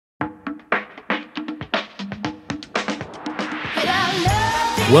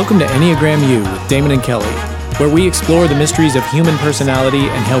Welcome to Enneagram U with Damon and Kelly, where we explore the mysteries of human personality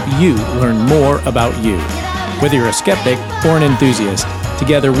and help you learn more about you. Whether you're a skeptic or an enthusiast,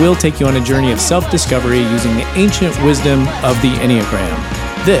 together we'll take you on a journey of self-discovery using the ancient wisdom of the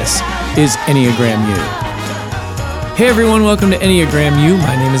Enneagram. This is Enneagram U. Hey everyone, welcome to Enneagram U.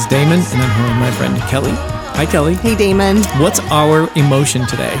 My name is Damon, and I'm here with my friend Kelly. Hi, Kelly. Hey, Damon. What's our emotion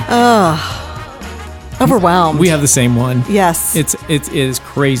today? Overwhelmed. We have the same one. Yes. It is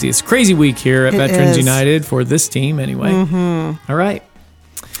crazy. It's a crazy week here at Veterans United for this team anyway. Mm-hmm. All right.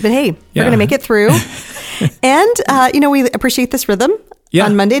 But hey, we're going to make it through. And, we appreciate this rhythm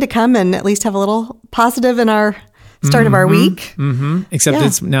on Monday to come and at least have a little positive in our start of our week. Mm-hmm. Except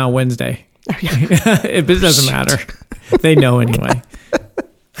it's now Wednesday. Oh, yeah. It doesn't matter. They know anyway.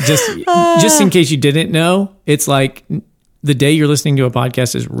 Just in case you didn't know, it's like the day you're listening to a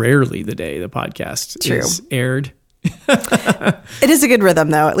podcast is rarely the day the podcast is aired. It is a good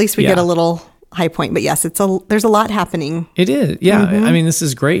rhythm, though. At least we get a little high point. But yes, there's a lot happening. It is. Yeah. Mm-hmm. I mean, this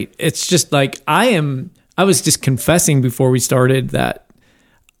is great. It's just like I was just confessing before we started that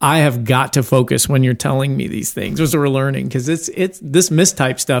I have got to focus when you're telling me these things. That's what we're learning, because it's this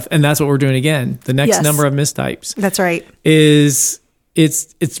mistype stuff, and that's what we're doing again. The next number of mistypes. That's right.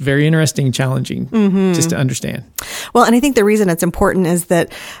 It's very interesting, challenging just to understand. Well, and I think the reason it's important is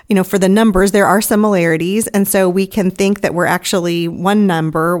that, for the numbers, there are similarities. And so we can think that we're actually one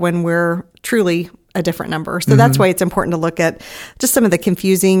number when we're truly a different number. So that's why it's important to look at just some of the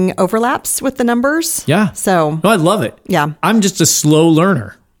confusing overlaps with the numbers. Yeah. So I love it. Yeah. I'm just a slow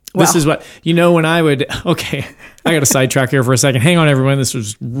learner. This is what, when I would, I got a sidetrack here for a second. Hang on, everyone. This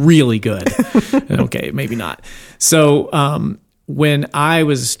was really good. Okay, maybe not. So, when I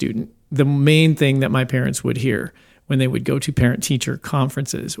was a student, the main thing that my parents would hear when they would go to parent-teacher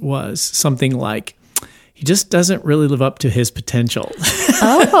conferences was something like, he just doesn't really live up to his potential.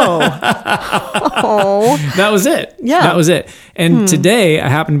 Oh. That was it. Yeah. That was it. And today I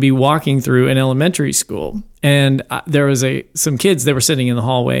happened to be walking through an elementary school, and there was some kids that were sitting in the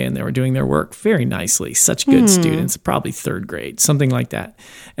hallway and they were doing their work very nicely. Such good students, probably third grade, something like that.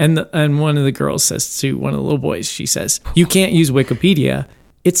 And one of the girls says to one of the little boys, she says, "You can't use Wikipedia.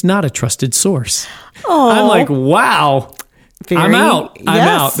 It's not a trusted source." Oh. I'm like, wow. I'm out. I'm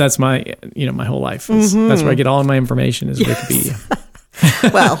out. That's my, my whole life. That's where I get all of my information is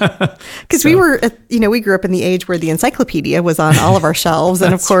Wikipedia. Well, because we were, we grew up in the age where the encyclopedia was on all of our shelves.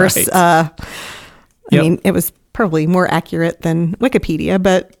 And of course, right. I mean, it was probably more accurate than Wikipedia,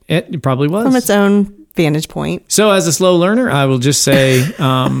 but it probably was from its own vantage point. So as a slow learner, I will just say,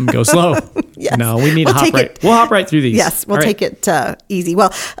 go slow. Yes. No, we need to hop right. We'll hop right through these. Yes, we'll take it easy.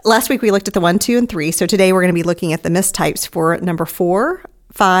 Well, last week we looked at the 1, 2, and 3. So today we're going to be looking at the mistypes for number 4,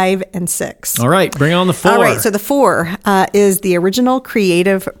 5, and 6. All right, bring on the 4. All right, so the 4 is the original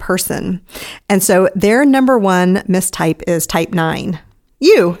creative person. And so their number 1 mistype is type 9.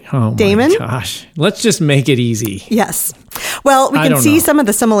 You, Damon. Oh my gosh. Let's just make it easy. Yes. Well, we can see some of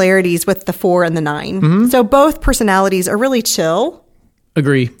the similarities with the 4 and the 9. Mm-hmm. So both personalities are really chill.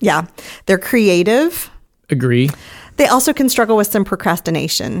 Agree. Yeah. They're creative. Agree. They also can struggle with some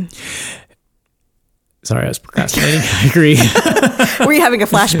procrastination. Sorry, I was procrastinating. I agree. Were you having a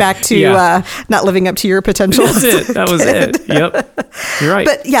flashback to not living up to your potential? That's it. That was it. Yep. You're right.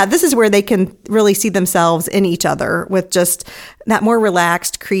 But yeah, this is where they can really see themselves in each other with just that more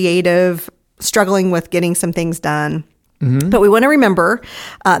relaxed, creative, struggling with getting some things done. Mm-hmm. But we want to remember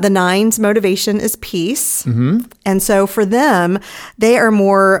the 9's motivation is peace. Mm-hmm. And so for them, they are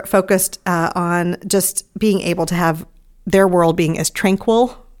more focused on just being able to have their world being as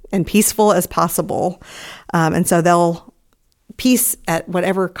tranquil and peaceful as possible. And so they'll peace at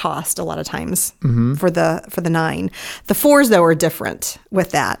whatever cost a lot of times for the 9. The 4s, though, are different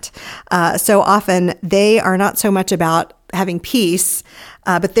with that. So often they are not so much about having peace,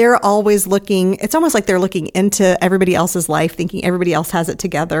 but they're always looking, it's almost like they're looking into everybody else's life, thinking everybody else has it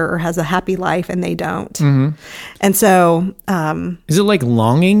together or has a happy life and they don't. Mm-hmm. And so... is it like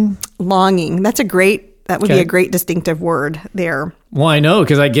longing? Longing. That would be a great distinctive word there. Well, I know,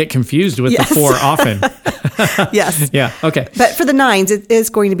 because I get confused with the 4 often. Yes. Yeah. Okay. But for the 9s, it is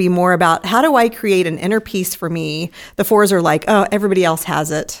going to be more about how do I create an inner peace for me? The 4s are like, oh, everybody else has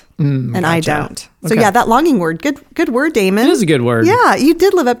it and gotcha. I don't. So yeah, that longing word, good word, Damon. It is a good word. Yeah, you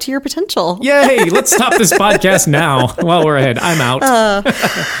did live up to your potential. Yay, let's stop this podcast now while we're ahead. I'm out.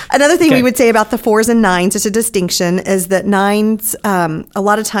 Another thing we would say about the 4s and 9s, it's a distinction, is that 9s a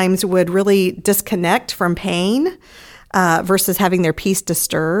lot of times would really disconnect from pain versus having their peace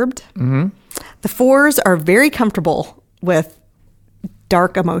disturbed. Mm-hmm. The 4s are very comfortable with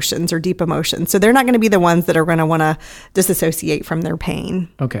dark emotions or deep emotions. So they're not going to be the ones that are going to want to disassociate from their pain.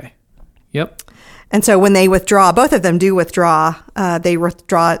 Okay. Yep. And so when they withdraw, both of them do withdraw, they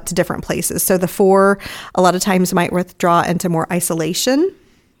withdraw to different places. So the 4 a lot of times might withdraw into more isolation.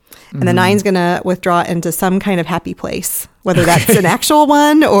 And the 9's going to withdraw into some kind of happy place, whether that's an actual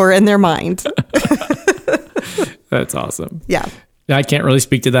one or in their mind. That's awesome. Yeah. I can't really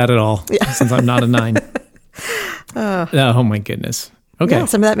speak to that at all since I'm not a 9. Oh my goodness. Okay. Yeah,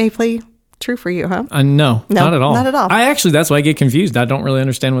 some of that may play true for you, huh? No, not at all. Not at all. That's why I get confused. I don't really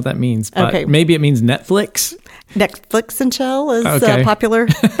understand what that means. But maybe it means Netflix. Netflix and chill is a popular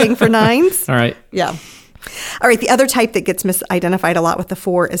thing for 9s. All right. Yeah. All right. The other type that gets misidentified a lot with the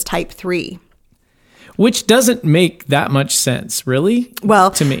 4 is type 3. Which doesn't make that much sense, really,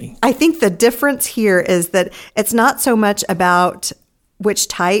 to me. I think the difference here is that it's not so much about which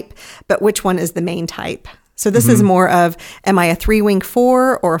type, but which one is the main type. So this is more of, am I a 3-wing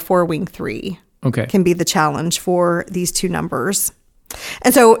 4 or a 4-wing 3? Okay. Can be the challenge for these two numbers.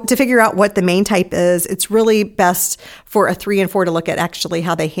 And so to figure out what the main type is, it's really best for a 3 and 4 to look at actually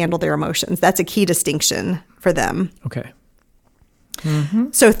how they handle their emotions. That's a key distinction for them. Okay.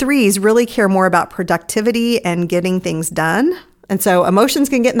 So 3s really care more about productivity and getting things done. And so emotions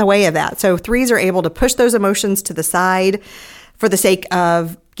can get in the way of that. So 3s are able to push those emotions to the side for the sake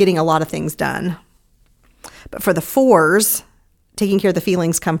of getting a lot of things done. But for the 4s, taking care of the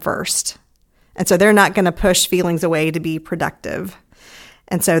feelings come first. And so they're not going to push feelings away to be productive.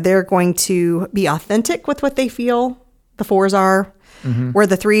 And so they're going to be authentic with what they feel, the 4s are, where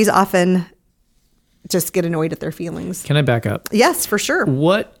the 3s often just get annoyed at their feelings. Can I back up? Yes, for sure.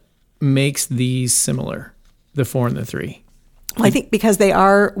 What makes these similar, the 4 and the 3? Well, I think because they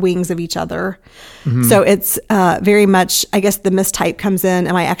are wings of each other. So it's very much, I guess the mistype comes in,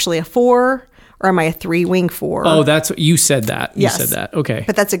 am I actually a 4 or am I a 3-wing 4? Oh, you said that. Yes. You said that. Okay.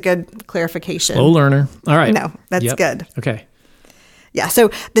 But that's a good clarification. Slow learner. All right. No, that's good. Okay. Yeah. So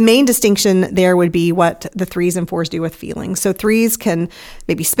the main distinction there would be what the 3s and 4s do with feelings. So 3s can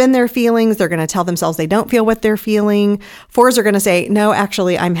maybe spin their feelings. They're going to tell themselves they don't feel what they're feeling. 4s are going to say, no,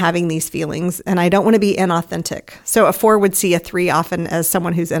 actually, I'm having these feelings and I don't want to be inauthentic. So a 4 would see a 3 often as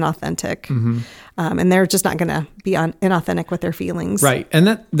someone who's inauthentic. And they're just not going to be inauthentic with their feelings. Right.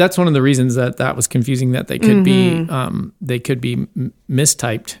 And that's one of the reasons that was confusing, that they could be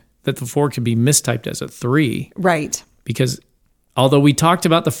mistyped, that the 4 could be mistyped as a 3. Right. Because although we talked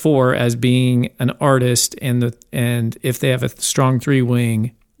about the 4 as being an artist and if they have a strong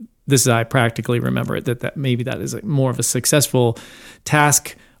 3-wing, this is how I practically remember it, that maybe that is more of a successful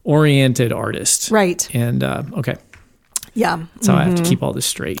task-oriented artist. Right. And okay. Yeah. So I have to keep all this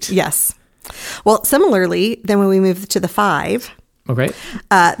straight. Yes. Well, similarly, then when we move to the 5, okay,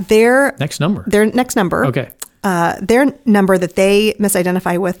 their next number. Okay. Their number that they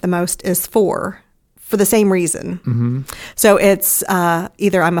misidentify with the most is 4 for the same reason. So it's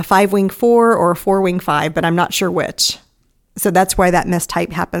either I'm a 5-wing 4 or a 4-wing 5, but I'm not sure which. So that's why that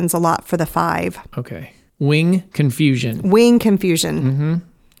mistype happens a lot for the 5. Okay. Wing confusion.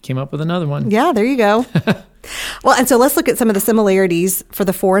 Came up with another one. Yeah, there you go. Well, and so let's look at some of the similarities for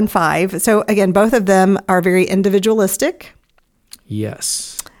the 4 and 5. So again, both of them are very individualistic.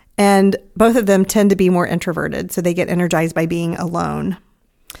 Yes. And both of them tend to be more introverted. So they get energized by being alone.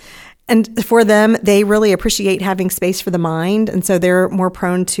 And for them, they really appreciate having space for the mind. And so they're more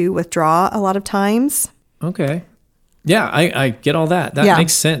prone to withdraw a lot of times. Okay. Yeah, I get all that. That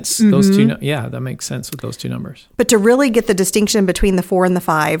makes sense. Those two, that makes sense with those two numbers. But to really get the distinction between the 4 and the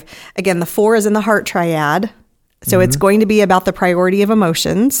 5, again, the 4 is in the heart triad. So it's going to be about the priority of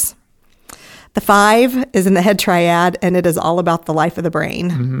emotions. The 5 is in the head triad, and it is all about the life of the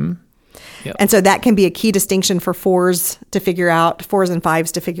brain. Yep. And so that can be a key distinction for 4s and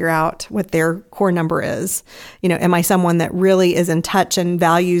 5s to figure out what their core number is. You know, am I someone that really is in touch and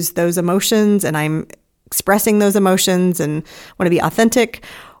values those emotions, and I'm expressing those emotions and want to be authentic?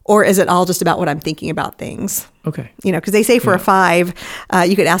 Or is it all just about what I'm thinking about things? Okay. You know, because they say for a 5,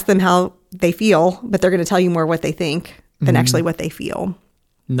 you could ask them how they feel, but they're going to tell you more what they think than actually what they feel.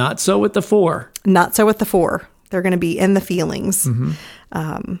 Not so with the 4. Not so with the 4. They're going to be in the feelings.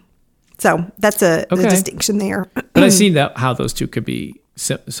 So that's the distinction there. But I see that how those two could be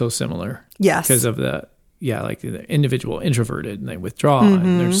so similar. Yes. Because of the individual introverted, and they withdraw,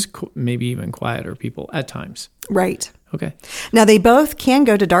 and there's maybe even quieter people at times. Right. Okay. Now, they both can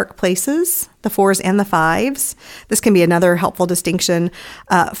go to dark places, the 4s and the 5s. This can be another helpful distinction.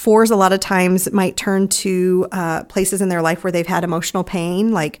 4s a lot of times might turn to places in their life where they've had emotional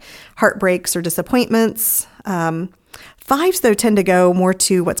pain, like heartbreaks or disappointments. 5s, though, tend to go more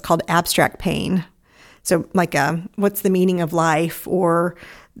to what's called abstract pain. So like, what's the meaning of life, or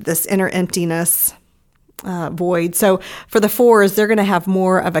this inner emptiness, void. So for the 4s, they're going to have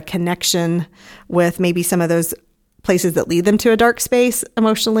more of a connection with maybe some of those places that lead them to a dark space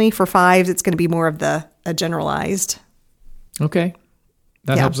emotionally. For 5s, it's going to be more of a generalized. Okay.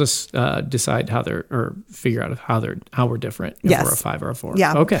 That helps us decide figure out how we're different if we're a 5 or a 4.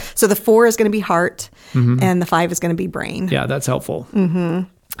 Yeah. Okay. So the 4 is going to be heart, and the 5 is going to be brain. Yeah, that's helpful. Mm-hmm.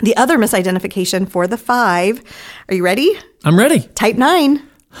 The other misidentification for the 5, are you ready? I'm ready. Type 9.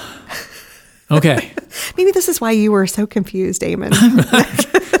 Okay. Maybe this is why you were so confused, Eamon.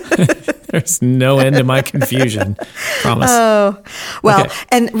 There's no end to my confusion. Promise. Oh, well, okay.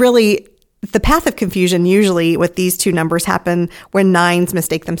 And really, the path of confusion usually with these 2 numbers happen when 9s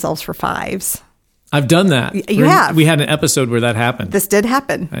mistake themselves for 5s. I've done that. You have. We had an episode where that happened. This did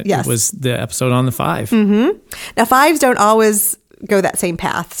happen. Yes. It was the episode on the 5. Mm-hmm. Now, 5s don't always go that same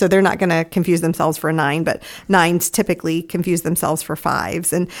path, so they're not going to confuse themselves for a 9, but 9s typically confuse themselves for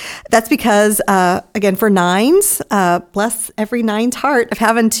 5s. And that's because, again, for 9s, bless every 9's heart of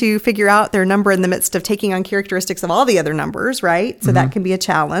having to figure out their number in the midst of taking on characteristics of all the other numbers, right? So that can be a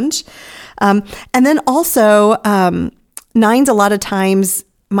challenge. And then also, 9s a lot of times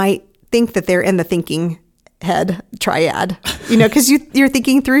might think that they're in the thinking head triad, because you're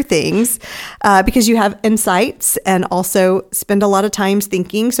thinking through things, because you have insights and also spend a lot of times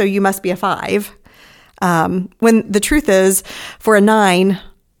thinking. So you must be a 5. When the truth is, for a 9,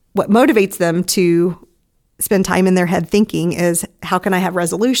 what motivates them to spend time in their head thinking is, how can I have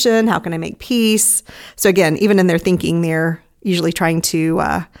resolution? How can I make peace? So again, even in their thinking, they're usually trying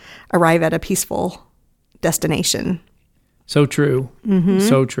to arrive at a peaceful destination. So true. Mm-hmm.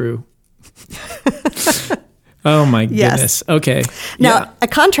 So true. Oh my goodness. Okay. Now, a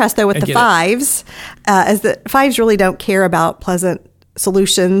contrast though with the 5s, is that 5s really don't care about pleasant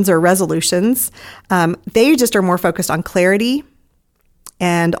solutions or resolutions. They just are more focused on clarity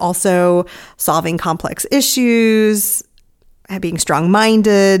and also solving complex issues, being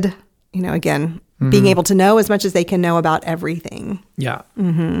strong-minded, again, being able to know as much as they can know about everything. Yeah.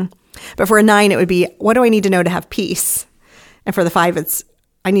 Mm-hmm. But for a 9, it would be, what do I need to know to have peace? And for the 5, it's,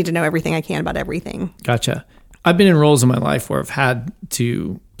 I need to know everything I can about everything. Gotcha. I've been in roles in my life where I've had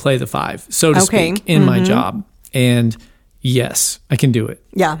to play the 5, so to speak, in my job. And yes, I can do it.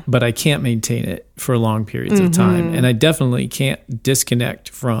 Yeah. But I can't maintain it for long periods of time. And I definitely can't disconnect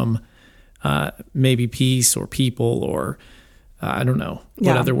from maybe peace or people or I don't know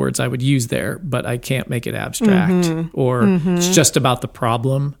what other words I would use there, but I can't make it abstract or it's just about the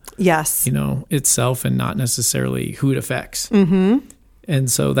problem. Yes. Itself and not necessarily who it affects. Mm-hmm. And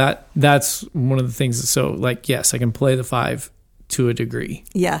so that's one of the things. So yes, I can play the 5 to a degree.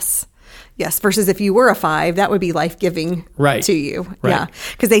 Yes. Yes. Versus if you were a 5, that would be life-giving to you. Right. Yeah.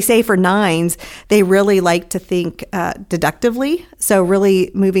 Because they say for 9s, they really like to think deductively. So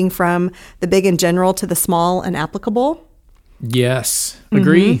really moving from the big and general to the small and applicable. Yes.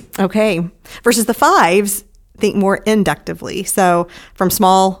 Agree. Mm-hmm. Okay. Versus the 5s think more inductively. So from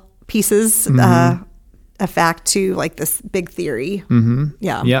small pieces, a fact to this big theory. Mm-hmm.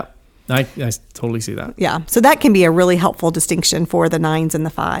 Yeah. Yeah. I totally see that. Yeah. So that can be a really helpful distinction for the 9s and the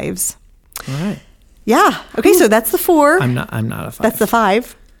 5s. All right. Yeah. Okay. So that's the 4. I'm not a 5. That's the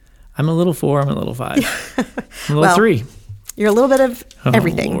 5. I'm a little 4. I'm a little 5. I'm a little 3. You're a little bit of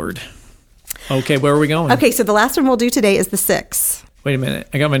everything. Oh, Lord. Okay. Where are we going? Okay. So the last one we'll do today is the 6. Wait a minute.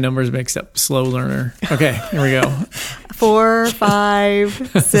 I got my numbers mixed up. Slow learner. Okay. Here we go. 4,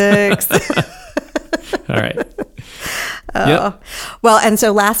 5, 6. All right. Yep. Well, and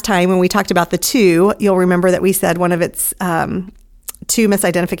so last time when we talked about the 2, you'll remember that we said one of its 2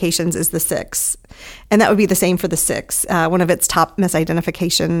 misidentifications is the 6. And that would be the same for the 6. One of its top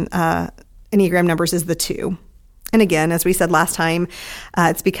misidentification Enneagram numbers is the 2. And again, as we said last time,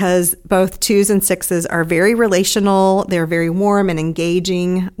 it's because both 2s and 6s are very relational. They're very warm and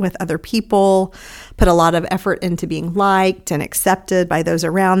engaging with other people, put a lot of effort into being liked and accepted by those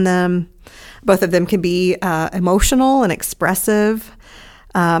around them. Both of them can be emotional and expressive,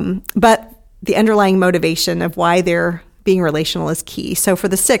 but the underlying motivation of why they're being relational is key. So for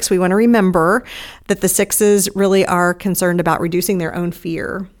the 6, we want to remember that the 6s really are concerned about reducing their own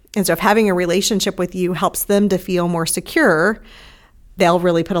fear. And so if having a relationship with you helps them to feel more secure, they'll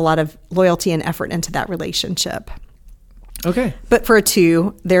really put a lot of loyalty and effort into that relationship. Okay. But for a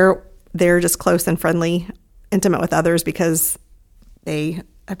 2, they're just close and friendly, intimate with others because they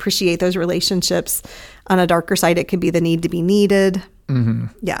appreciate those relationships. On a darker side, it could be the need to be needed. Mm-hmm.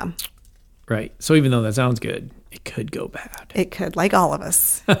 Yeah. Right. So even though that sounds good, it could go bad. It could, like all of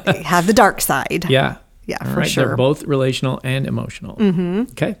us, have the dark side. Yeah. Yeah, All for right. sure. They're both relational and emotional.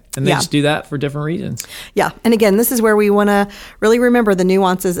 Okay. And they Yeah. just do that for different reasons. Yeah. And again, this is where we want to really remember the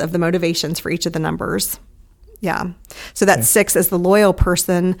nuances of the motivations for each of the numbers. Yeah. So that 6 is the loyal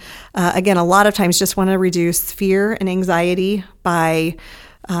person. Again, a lot of times just want to reduce fear and anxiety by,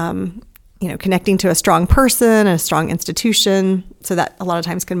 connecting to a strong person, a strong institution. So that a lot of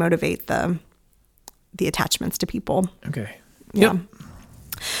times can motivate the attachments to people. Okay. Yeah.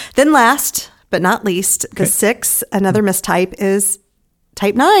 Then last but not least, the 6, another mistype, is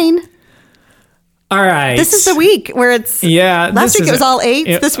type 9. All right. This is the week where it's, last week it was all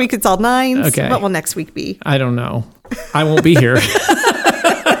 8s. This week it's all 9s. Okay. What will next week be? I don't know. I won't be here.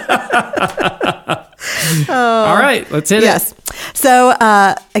 All right. Let's hit it. So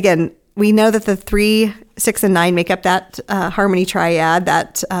again, we know that the 3, 6, and 9 make up that harmony triad,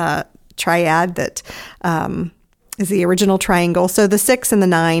 that is the original triangle. So the 6 and the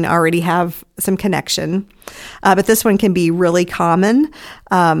 9 already have some connection, but this one can be really common.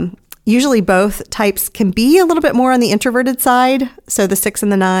 Usually both types can be a little bit more on the introverted side. So the 6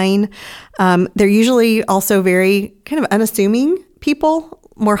 and the 9, they're usually also very kind of unassuming people,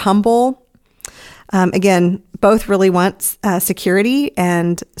 more humble. Again, both really want security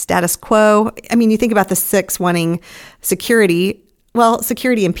and status quo. I mean, you think about the 6 wanting security. Well,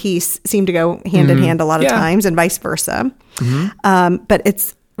 security and peace seem to go hand in hand a lot of times, and vice versa. But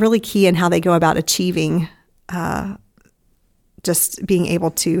it's really key in how they go about achieving just being able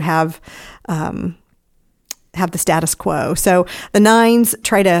to have the status quo. So the 9s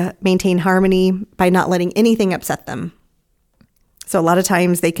try to maintain harmony by not letting anything upset them. So a lot of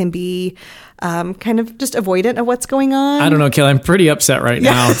times they can be kind of just avoidant of what's going on. I don't know, Kelly. I'm pretty upset right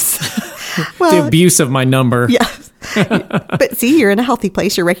now. Well, the abuse of my number. Yes. But see, you're in a healthy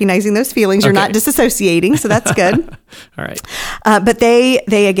place. You're recognizing those feelings. You're not disassociating. So that's good. All right. But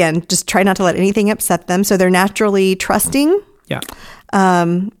they, again, just try not to let anything upset them. So they're naturally trusting. Yeah.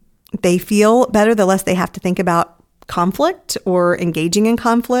 They feel better the less they have to think about conflict or engaging in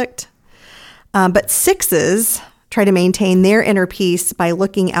conflict. But 6s try to maintain their inner peace by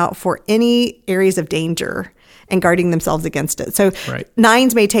looking out for any areas of danger and guarding themselves against it. So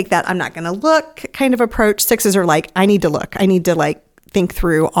 9s may take that I'm not going to look kind of approach. 6s are like, I need to look. I need to think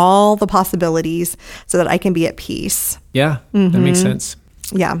through all the possibilities so that I can be at peace. Yeah, that makes sense.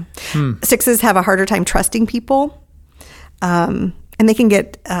 Yeah. 6s have a harder time trusting people. And they can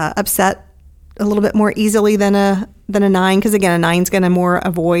get upset a little bit more easily than a 9, because again, a 9's going to more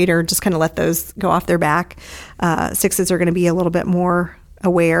avoid or just kind of let those go off their back. 6s are going to be a little bit more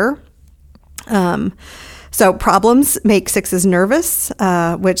aware. So problems make 6s nervous,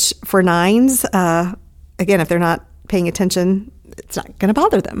 which for 9s, again, if they're not paying attention, it's not going to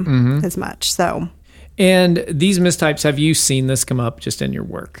bother them as much. So. And these mistypes, have you seen this come up just in your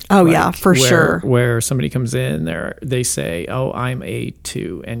work? Oh, yeah, for sure. Where somebody comes in, they say, oh, I'm a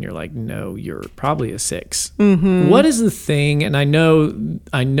 2. And you're like, no, you're probably a 6. What is the thing? And I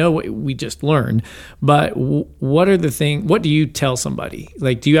know what we just learned, but what do you tell somebody?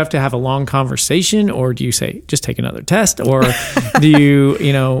 Like, do you have to have a long conversation, or do you say, just take another test? Or do you,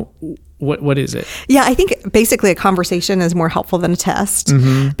 what is it? Yeah, I think basically a conversation is more helpful than a test,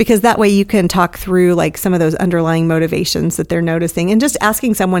 because that way you can talk through some of those underlying motivations that they're noticing, and just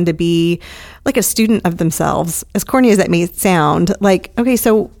asking someone to be like a student of themselves, as corny as that may sound. Okay,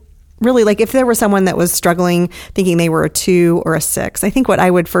 so really, if there were someone that was struggling thinking they were a 2 or a 6, I think what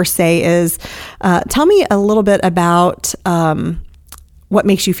I would first say is, tell me a little bit about what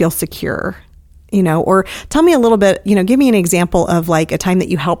makes you feel secure. Or tell me a little bit, give me an example of a time that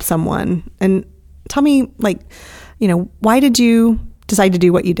you helped someone, and tell me why did you decide to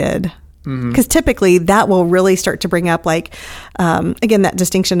do what you did? Because typically that will really start to bring up again, that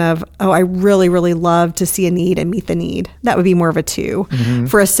distinction of, oh, I really, really love to see a need and meet the need. That would be more of a 2.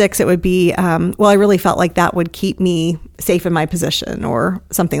 For a 6, it would be, well, I really felt like that would keep me safe in my position or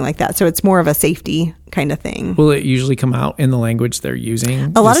something like that. So it's more of a safety kind of thing. Will it usually come out in the language they're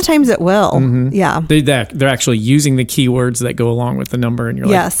using? A lot of times it will. Yeah. They're actually using the keywords that go along with the number, and you're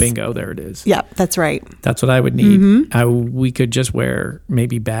like, bingo, there it is. Yeah, that's right. That's what I would need. We could just wear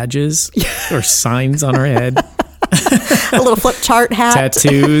maybe badges or signs on our head. A little flip chart hat.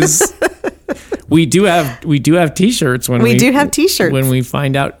 Tattoos. We do have T-shirts when we do have T-shirts when we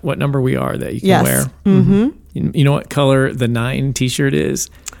find out what number we are that you can wear. You know what color the 9 T-shirt is?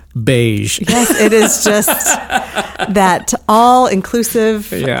 Beige. Yes, it is just that all-inclusive,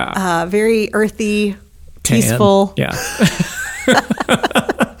 very earthy, tan. peaceful. Yeah.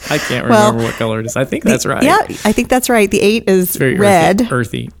 I can't remember what color it is. I think that's right. Yeah, I think that's right. The 8 is very red.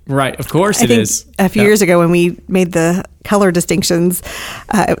 Earthy. Right. Of course I think is. A few years ago when we made the color distinctions,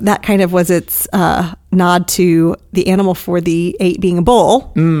 that kind of was its nod to the animal for the 8 being a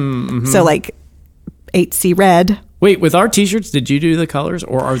bull. Mm-hmm. So like 8C red. Wait, with our t-shirts, did you do the colors,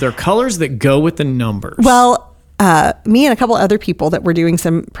 or are there colors that go with the numbers? Well, me and a couple other people that were doing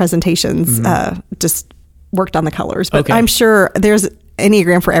some presentations just worked on the colors. But I'm sure there's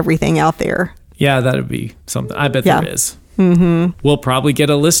Enneagram for everything out there. Yeah, that'd be something. I bet there is. Mm-hmm. We'll probably get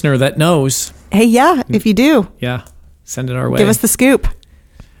a listener that knows. Hey, yeah, if you do. Yeah, send it our way. Give us the scoop.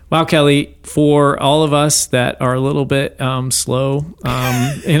 Wow, Kelly, for all of us that are a little bit slow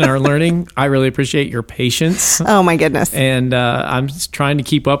in our learning, I really appreciate your patience. Oh, my goodness. And I'm just trying to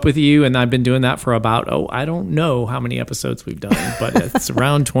keep up with you, and I've been doing that for about, I don't know how many episodes we've done, but it's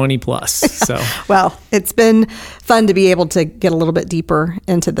around 20 plus. So, well, it's been fun to be able to get a little bit deeper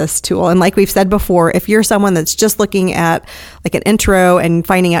into this tool. And like we've said before, if you're someone that's just looking at like an intro and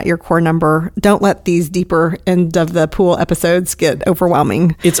finding out your core number, don't let these deeper end of the pool episodes get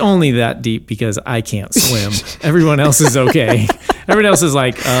overwhelming. It's only that deep because I can't swim. Everyone else is okay. Everyone else is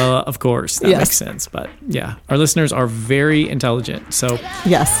like, of course, that makes sense. But yeah, our listeners are very intelligent. So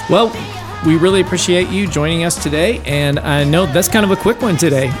yes. Well, we really appreciate you joining us today. And I know that's kind of a quick one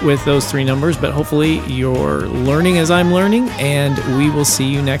today with those 3 numbers, but hopefully you're learning as I'm learning, and we will see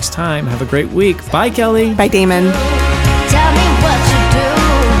you next time. Have a great week. Bye, Kelly. Bye, Damon.